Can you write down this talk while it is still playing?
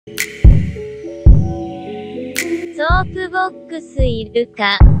ソープボックスいる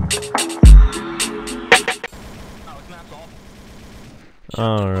か?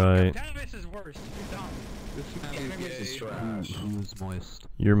 Alright. Who's moist?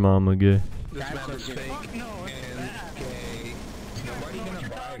 Your mama gay. This map is fake and gay. Is nobody gonna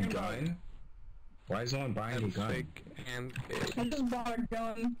buy a gun? Why is no one buying a gun? Fake and gay. I just bought a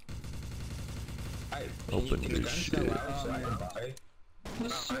gun. Open this shit.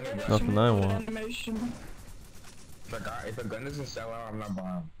 Nothing Nothing I want. If a gun doesn't sell out, I'm not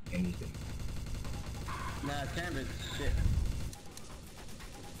buying anything. Nah, cannabis shit.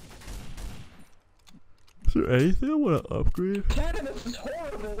 Is there anything I want to upgrade? Cannabis is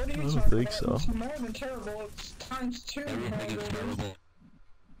horrible. What are you I don't talking think about? so. It's more than terrible. It's times 2. Everything is terrible.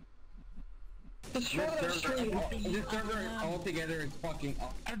 Destroy that stream. This server altogether is fucking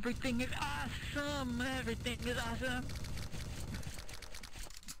awesome. Everything is awesome. Everything is awesome.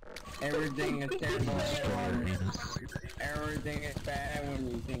 Everything is terrible. Everything is bad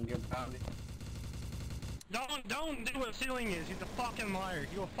when you think about it. Don't do what ceiling is. He's a fucking liar.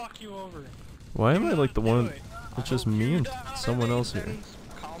 He will fuck you over. Why am I like the one? It's just me and someone else here.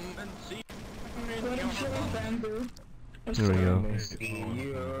 Come and see. There we go.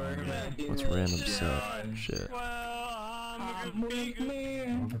 What's random stuff? Shit. It's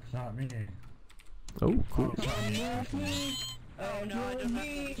not me. Oh, cool. Oh no, I don't know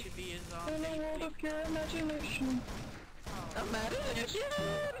if it should be as In the world of pure imagination. I'm mad at you.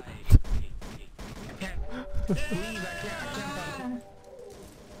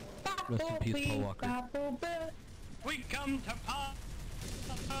 Rest in peace, Paul Walker. We come to party.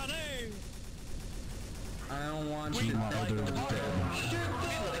 I don't want to Gmod is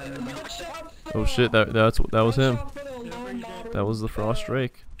dead. Oh shit! That was him. That was the Frost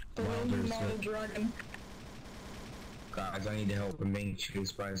Drake. Guys, I need help from being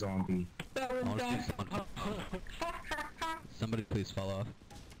chased by a zombie. Somebody please fall off.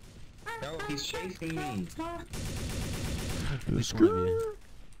 No, he's chasing me.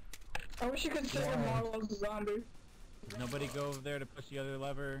 I wish you could say a model as a zombie. Nobody go over there to push the other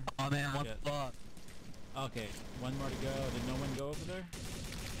lever. Oh man, one Shit. spot. Okay, one more to go. Did no one go over there?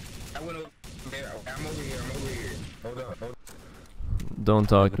 I went over there. I'm over here. I'm over here. Hold up. Hold up. Don't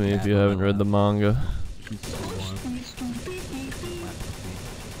talk to me if you haven't read the manga.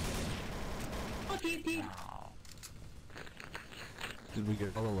 Did we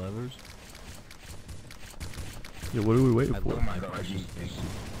get all the levers? Yeah, what are we waiting Oh for? my god.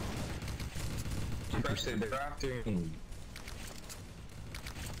 They're after me.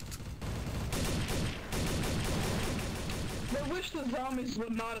 I wish the zombies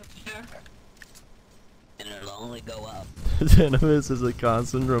would not attack. and it'll only go up. Venomous is a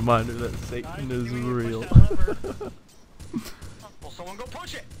constant reminder that Satan is real. Well, someone go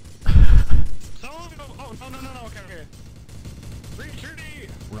push it. Someone go. Oh no. Okay. Retreat.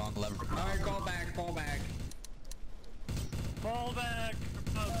 Wrong lever. Alright, fall back. Fall back.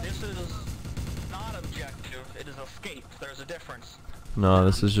 This is not objective. It is escape. There's a difference. No,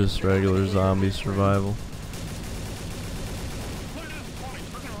 this is just regular zombie survival. Look at this point.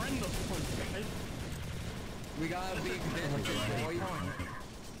 Fucking horrendous point, guys. We gotta be existing, boys.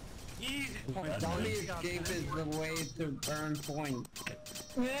 Easy. Zombie escape is the way to earn points.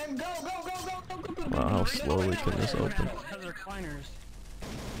 Man, go. Wow, how slowly can this open? Because they're recliners.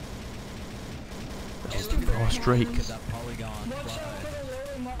 It's the Frost Drake. That polygon. Watch out Fly. for the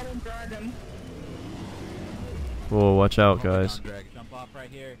lower model dragon. Whoa, watch out, guys. Polygon drag. Jump off right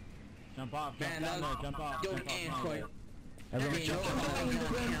here. Jump off. Jump Man, down there. Jump off. Don't Jump off. answer. Molly. Everyone jump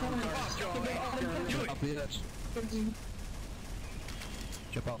off the edge.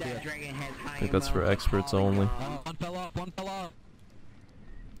 Jump off the That edge. dragon has high I think that's for amount of experts only. polygon. One fell off. One fell off.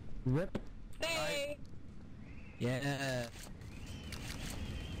 Rip. Hey! Yeah.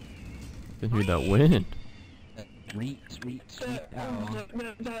 I can hear that wind. Sweet. That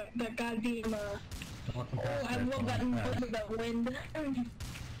goddamn, oh, I love that noise of that wind.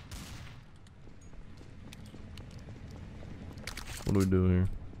 What do we do here?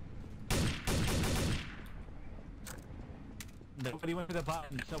 Nobody went to the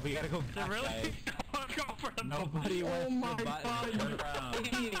button, so we gotta go back. Really? Guys. Go for the Nobody went to the button. Turn around.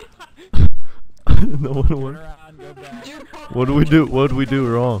 No one Turn won. around. Go back. What do we do? What did we do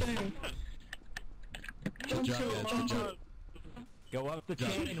wrong? Good job, guys. Good job. Go up the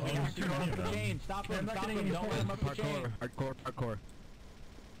chain. Go up the chain. Stop him. Don't let him up the chain. Hardcore.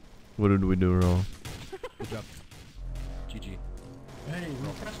 What did we do wrong? Good job. GG. Yo, I'm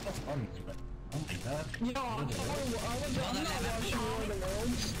not watching War of the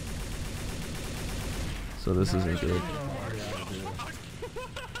Worlds. So this isn't good.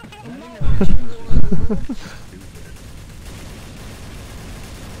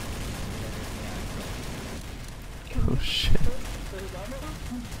 Oh shit.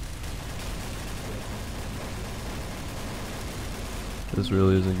 This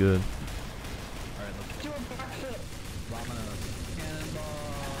really isn't good.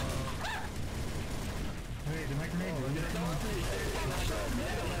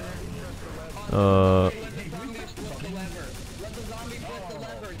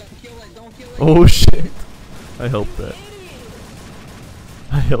 Oh shit. I helped that.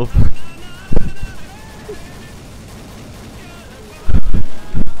 I helped.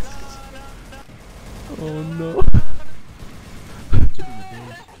 Oh no.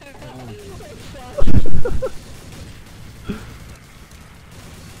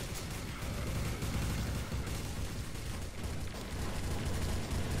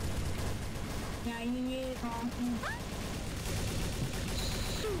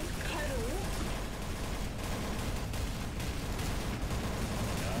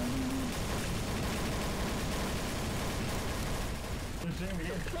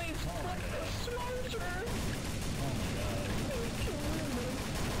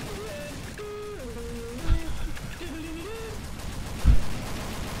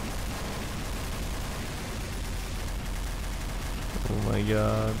 Oh my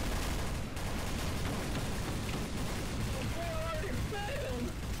god.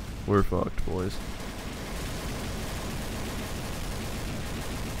 We're fucked, boys.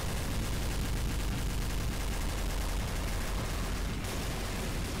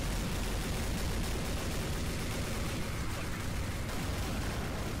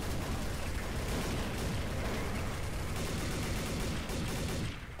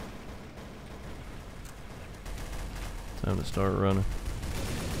 Time to start running.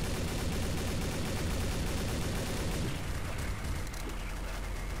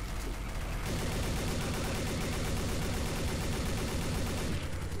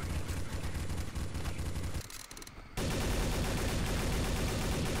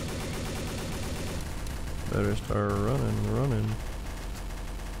 Better start running.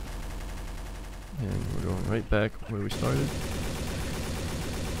 And we're going right back where we started.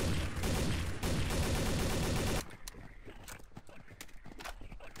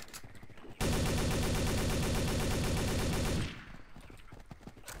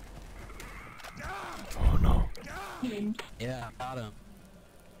 Oh no. Yeah, got him.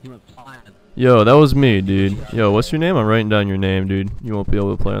 He went flying. Yo, that was me, dude. Yo, what's your name? I'm writing down your name, dude. You won't be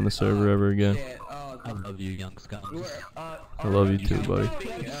able to play on the server ever again. I love you, young scum. I love you too, buddy.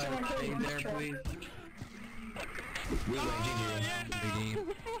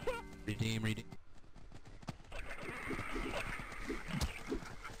 Redeem.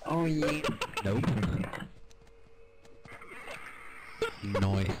 Oh yeah. Nope.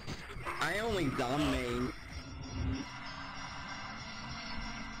 Noise. I only done main.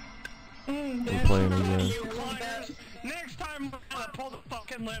 We're playing again. Next time, I'm gonna pull the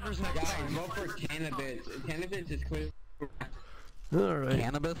fucking levers next Guys, time. vote for cannabis. Cannabis is clear. Alright.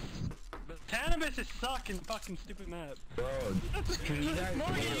 Cannabis? Cannabis is sucking fucking stupid map. Bro, can you guys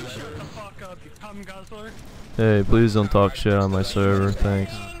Morgan, you shut the fuck up, you cum guzzler. Hey, please don't talk shit on my server.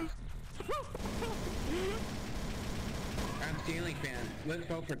 Thanks. I'm stealing fan. Let's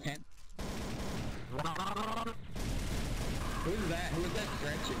vote for 10. Who's that? Who's that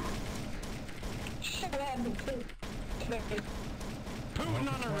stretching? Putin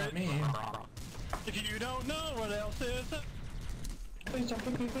on a red. If you don't know what else is it? Let's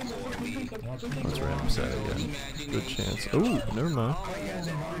random set again. Good chance. Ooh, never mind. Oh my god,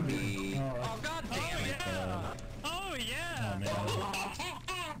 zombie. Oh god damn it! Oh yeah!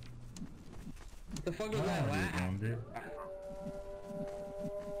 What the fuck was that laugh?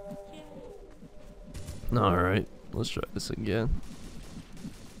 Alright, let's try this again.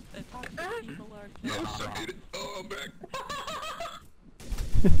 Oh, I'm back.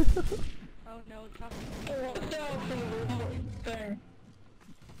 Oh no, top.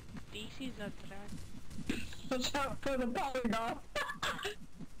 DC's up there. Watch out for the polygon.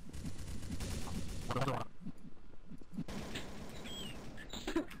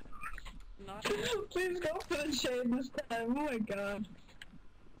 Please go for the shade this time. Oh my god.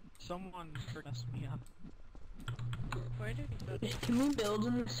 Someone messed me up. Where did he go? Can we build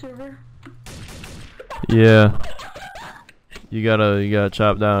in the server? Yeah. You gotta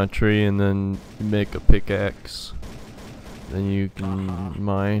chop down a tree and then you make a pickaxe. Then you can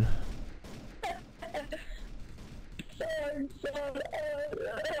mine.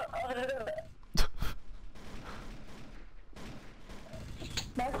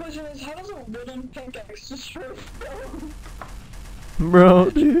 My question is, how does a wooden pickaxe destroy stone?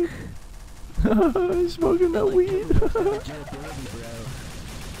 Bro, dude. He's smoking that weed.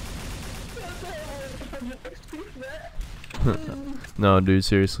 No, dude,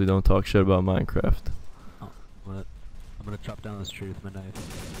 seriously, don't talk shit about Minecraft. Oh, what? I'm gonna chop down this tree with my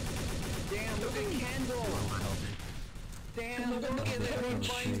knife. Damn, look at Kendall. Damn, look at that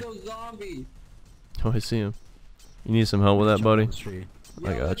fighting those zombies. Oh, I see him. You need some help with that, Chop buddy? down this tree.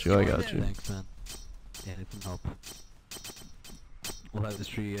 I got you, I got you. Thanks, man. Yeah, I need some help. We'll have this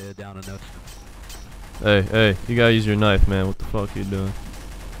tree down in no time. Hey, hey, you gotta use your knife, man. What the fuck are you doing?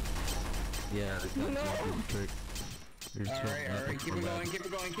 Yeah, that's the trick. Alright, keep it going, keep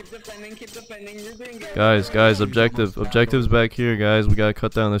it going, keep defending, you're doing good. Guys, objective's back here, guys. We gotta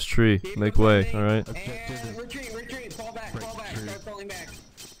cut down this tree. Make way, alright? And retreat, fall back, start falling back.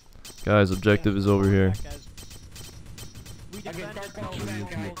 Guys, objective is over here. Okay, start falling back,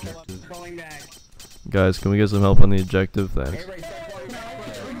 guys, start falling back. Guys, can we get some help on the objective? Thanks. Everybody start falling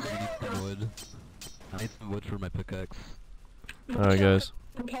back. Wood. I need some wood for my pickaxe. Alright, guys.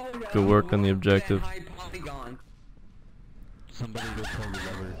 Good work on the objective. Somebody go pull the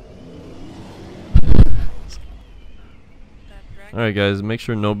lever. Alright, guys, make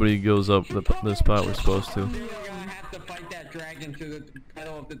sure nobody goes up the spot we're supposed to. We're gonna have to fight that dragon to the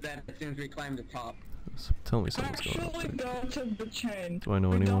middle of the death as soon as we climb the top. Tell me something's going on. Actually, go to the chain. Do I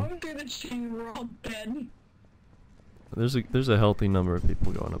know anyone? Don't do the chain, we're all dead. There's a healthy number of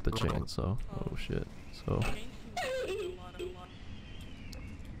people going up the chain, so oh shit. So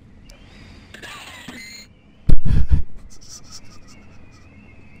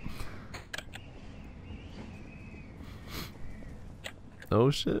oh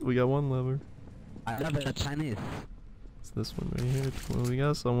shit, we got one lever. I love it, Chinese. It's this one right here. Well, we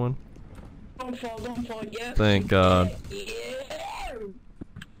got someone. Don't fall, yes. Thank God. Yeah.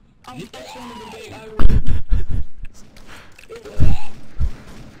 I'm just one of the big I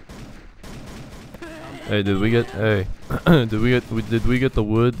Hey, did we get? Hey, did we get the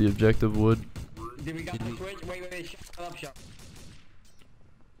wood? The objective wood? Did we got the switch? Wait, shut up.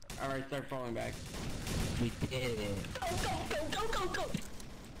 Alright, start falling back. We did it. Go.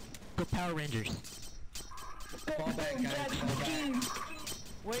 Go Power Rangers. Fall back, guys, fall back.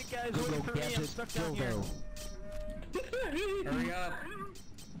 Wait, guys, wait for me. I'm stuck down here. Hurry up.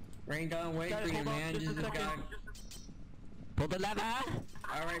 Rain gun, wait for you, man. Just a guy. Pull the lever.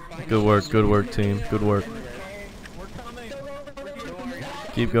 Alright, fine. Good work, team. Good work. We're coming.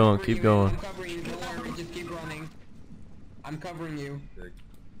 Keep going. I'm covering you, don't worry, just keep running. I'm covering you.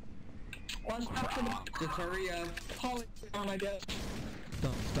 Just hurry up. Polygon, I guess.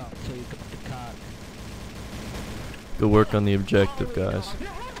 Don't stop till you got the cock. Good work on the objective, guys.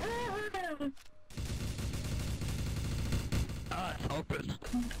 Open. This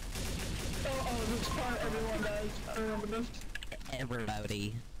part everyone does. I remember this.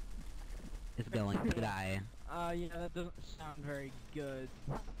 Everybody is going to die. Yeah, that doesn't sound very good.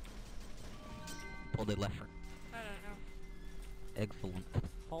 Pull the lever. I don't know. Excellent.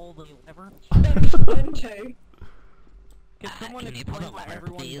 Pull the lever. Dente. Can someone can you pull explain the why lever,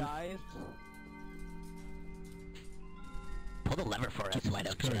 everyone please? dies? Pull the lever for us, why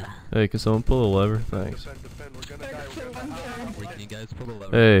don't you? Hey, can someone pull the lever? Thanks. Defend, we're gonna die. Can you guys pull the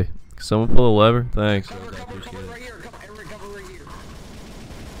lever? Hey, can someone pull the lever? Thanks. Cover right here. Cover right here.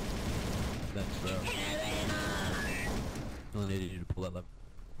 That's I need you to pull that lever.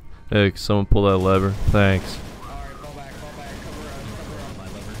 Hey, can someone pull that lever? Thanks. Alright, fall back. Cover up. My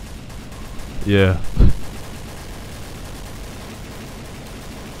lever. Yeah.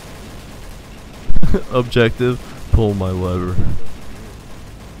 Objective, pull my lever.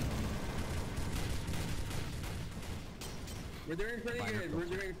 We're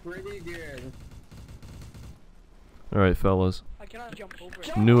doing pretty good. Alright, fellas. I cannot jump over.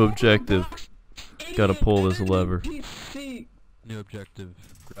 New objective. Gotta pull this lever. New objective.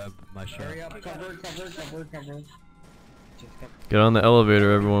 Grab my shot. Hurry up, cover. Get on the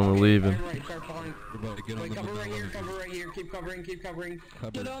elevator, everyone. We're leaving. Right, start falling. Everybody get on the Cover elevator. right here. Keep covering. Get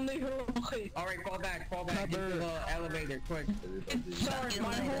on the hill. Alright, fall back. Into the elevator, quick. Sorry,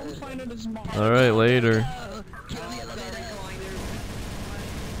 my whole planet is Mars. Alright, later.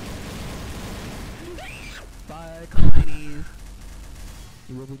 Bye, Kleinies.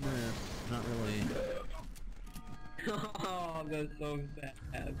 You will be missed. Not really. Oh, that's so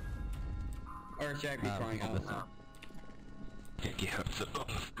sad. Or should I be crying out loud?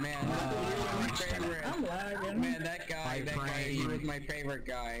 Man, my favorite. I'm lagging. Man, that guy, he was my favorite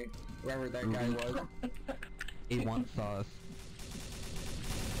guy. Whoever that guy was. He once saw us.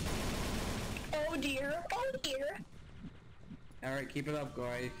 Oh dear. Alright, keep it up,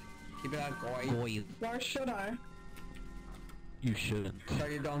 guys. Boy, Why should I? you shouldn't. So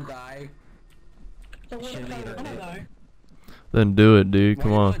you don't die. So what if I wanna die? Then do it, dude.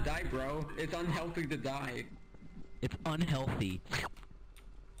 Come Why on. do you wanna die, bro? It's unhealthy to die. It's unhealthy.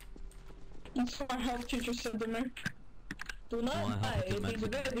 That's what my health teacher said to me. Do not Well, I die, hope it's it is meant to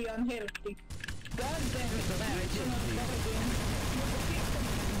very unhealthy. God damn it, man.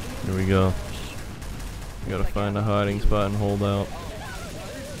 Here we go. We gotta find a hiding spot and hold out.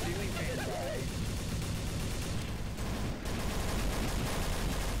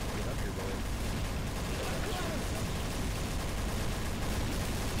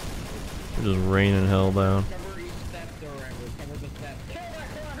 We're just raining hell down. Cover each step, Doraemon. Cover the step.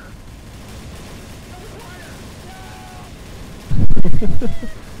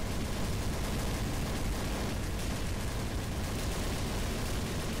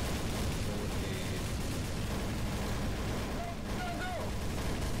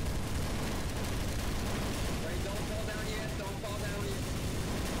 Wait, don't fall down yet. Don't fall down yet.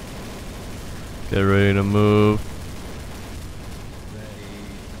 Get ready to move.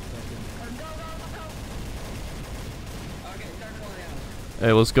 Okay, start falling down.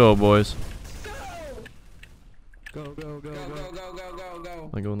 Hey, let's go, boys. Go, go, go, Go, go. go, go, go, go, go. Am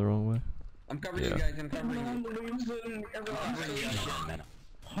I going the wrong way? I'm covering Yeah. you guys. I'm covering you.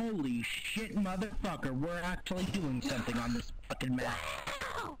 Holy shit, motherfucker, we're actually doing something on this fucking map.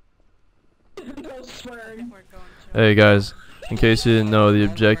 No swearing. Hey guys, in case you didn't know, the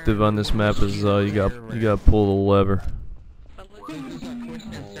objective on this map is you gotta pull the lever. This is a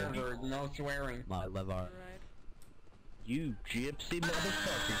twisted server. No swearing. My lever. You gypsy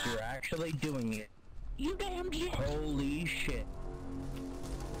motherfuckers, you're actually doing it. You damn gypsy. Holy shit.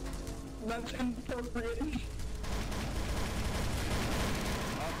 That's inappropriate.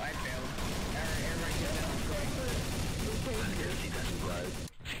 Oh, I failed. Everybody get down.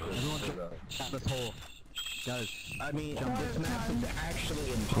 Everyone shut this hole. Guys, I mean, this map is actually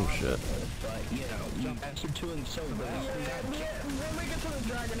Oh impossible, shit. but you know, you guys are doing so well. When we get to the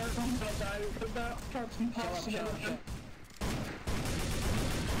dragon, everyone's gonna die because that part's impossible.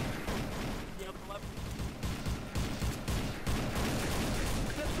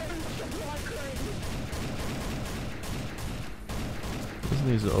 This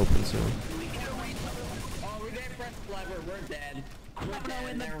needs to open soon. Oh, we didn't press the lever. We're dead. We're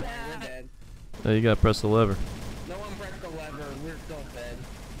dead. Never mind. We're dead. Hey, you gotta press the lever. No one pressed the lever. We're still dead.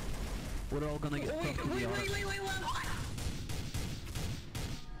 we're all gonna get stuck to the arch.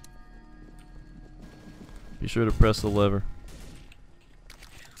 Be sure to press the lever.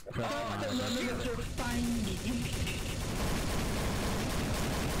 Press the lever.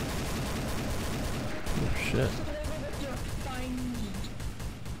 Oh shit.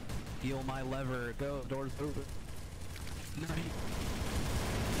 Feel my lever. Go, doors open.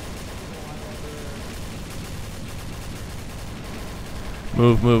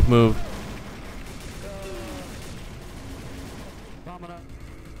 Move, move, move. Vomina.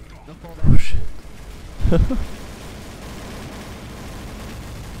 Don't fall Oh down. shit.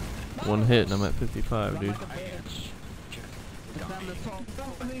 One hit and I'm at 55, dude.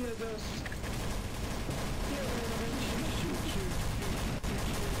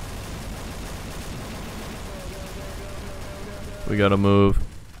 We gotta move.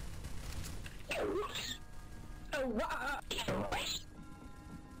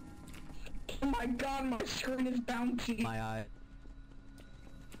 Oh my god, my screen is bouncy. My eye.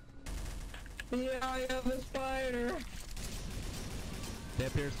 The eye of the spider. Stay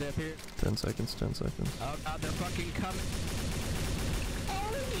up here, stay up here. 10 seconds, 10 seconds. Oh god, they're fucking coming.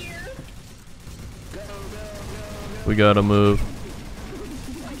 Over here. Go, go, go, go. We gotta move.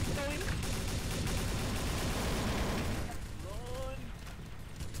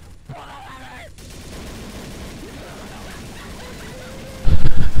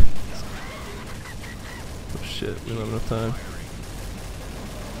 Oh shit, we don't have enough time.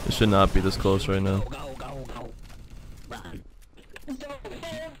 It should not be this close right now. Go, go, go. Run. Oh my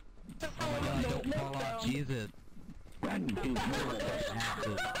god, don't fall off, Jesus. Run, dude,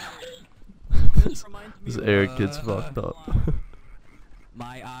 This Eric kid's fucked up.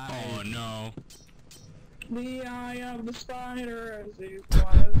 My eye. Oh no. The eye of the spider as he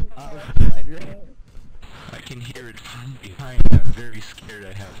Spider. I can hear it from behind. I'm very scared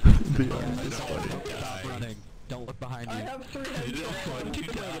I have. Be honest. Stop running. Don't look behind you. I have 3 I heads. don't want to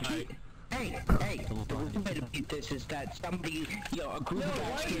die. Hey, The way to beat this is that somebody, a group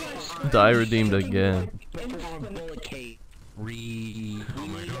of guys Die redeemed again. before a bullet cave. Oh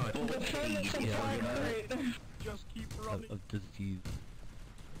my god. Defend the supply crate. Of disease.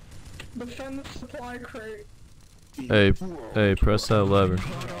 Defend the supply crate. Hey, hey, press that lever.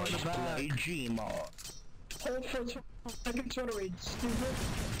 Gmod. Hold for 2 seconds, what are we, stupid?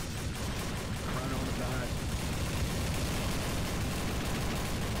 Run on the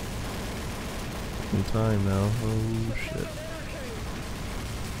In time now. Oh shit.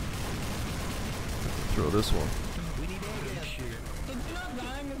 Throw this one. We need egg. Did you know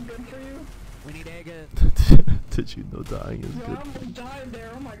dying is good for you? We need egg. Did you know dying is Bro, I good? almost died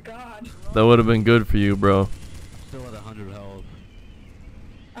there, oh my god. That would have been good for you, bro. Still at 100 health.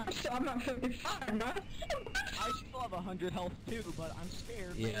 I'm not 55, man. I still have 100 health too, but I'm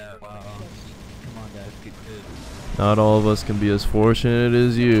scared. Yeah, wow. Come on, guys, get good. Not all of us can be as fortunate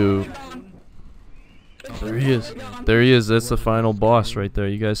as you. There he is. There he is. That's the final boss right there.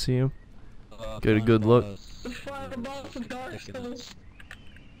 You guys see him? Get a good look. The final boss of Dark Souls. It's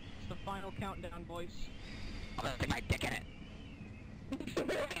the final countdown, boys. I'm gonna stick my dick in it.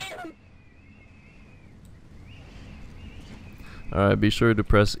 Alright, be sure to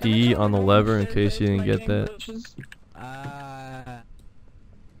press E on the lever in case you didn't get that.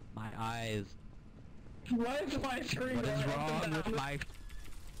 My eyes. Why is my screen What is wrong with my...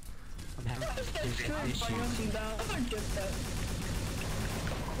 I'm having issues. I don't get that.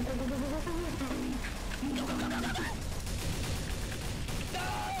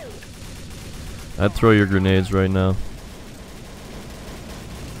 I'd throw your grenades right now.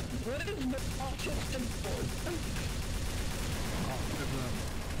 What is the autistic board?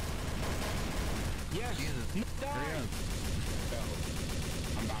 Yes!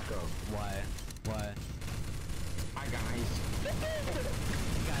 I'm back up. Why? Why? Hi guys.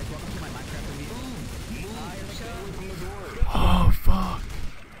 Guys, welcome to my Minecraft review. Stay away from the door. Oh, fuck.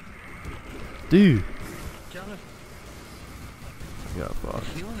 Dude. Yeah, fuck.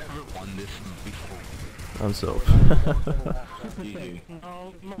 Has anyone ever won this before? I'm so. No, Yeah,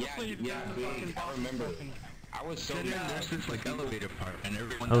 mostly yeah, I remember. I was so mad. There's this like elevator part and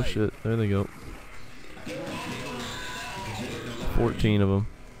everyone Oh died. shit, there they go. 14 of them.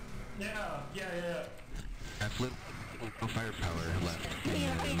 Yeah. I flipped no firepower left.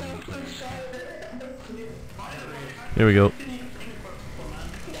 Here we go.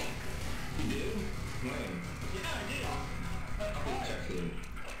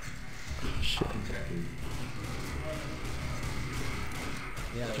 Shit.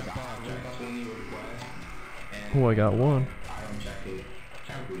 Yeah, jump off. Oh, I got one.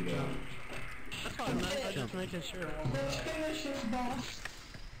 That's fine, man. I'm just making sure. Let's finish this boss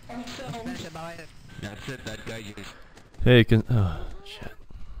ourselves. That's it, that guy just Hey, can. Oh, shit.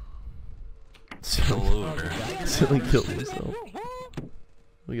 fell over. Silly killed himself.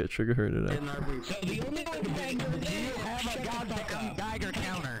 We got trigger herded out. So the only way to have a goddamn Geiger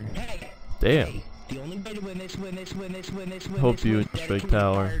counter. Hey, Damn. the only way to win this. Hope you and Strike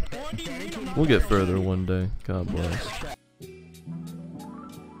Tower. We'll get further one day. God bless.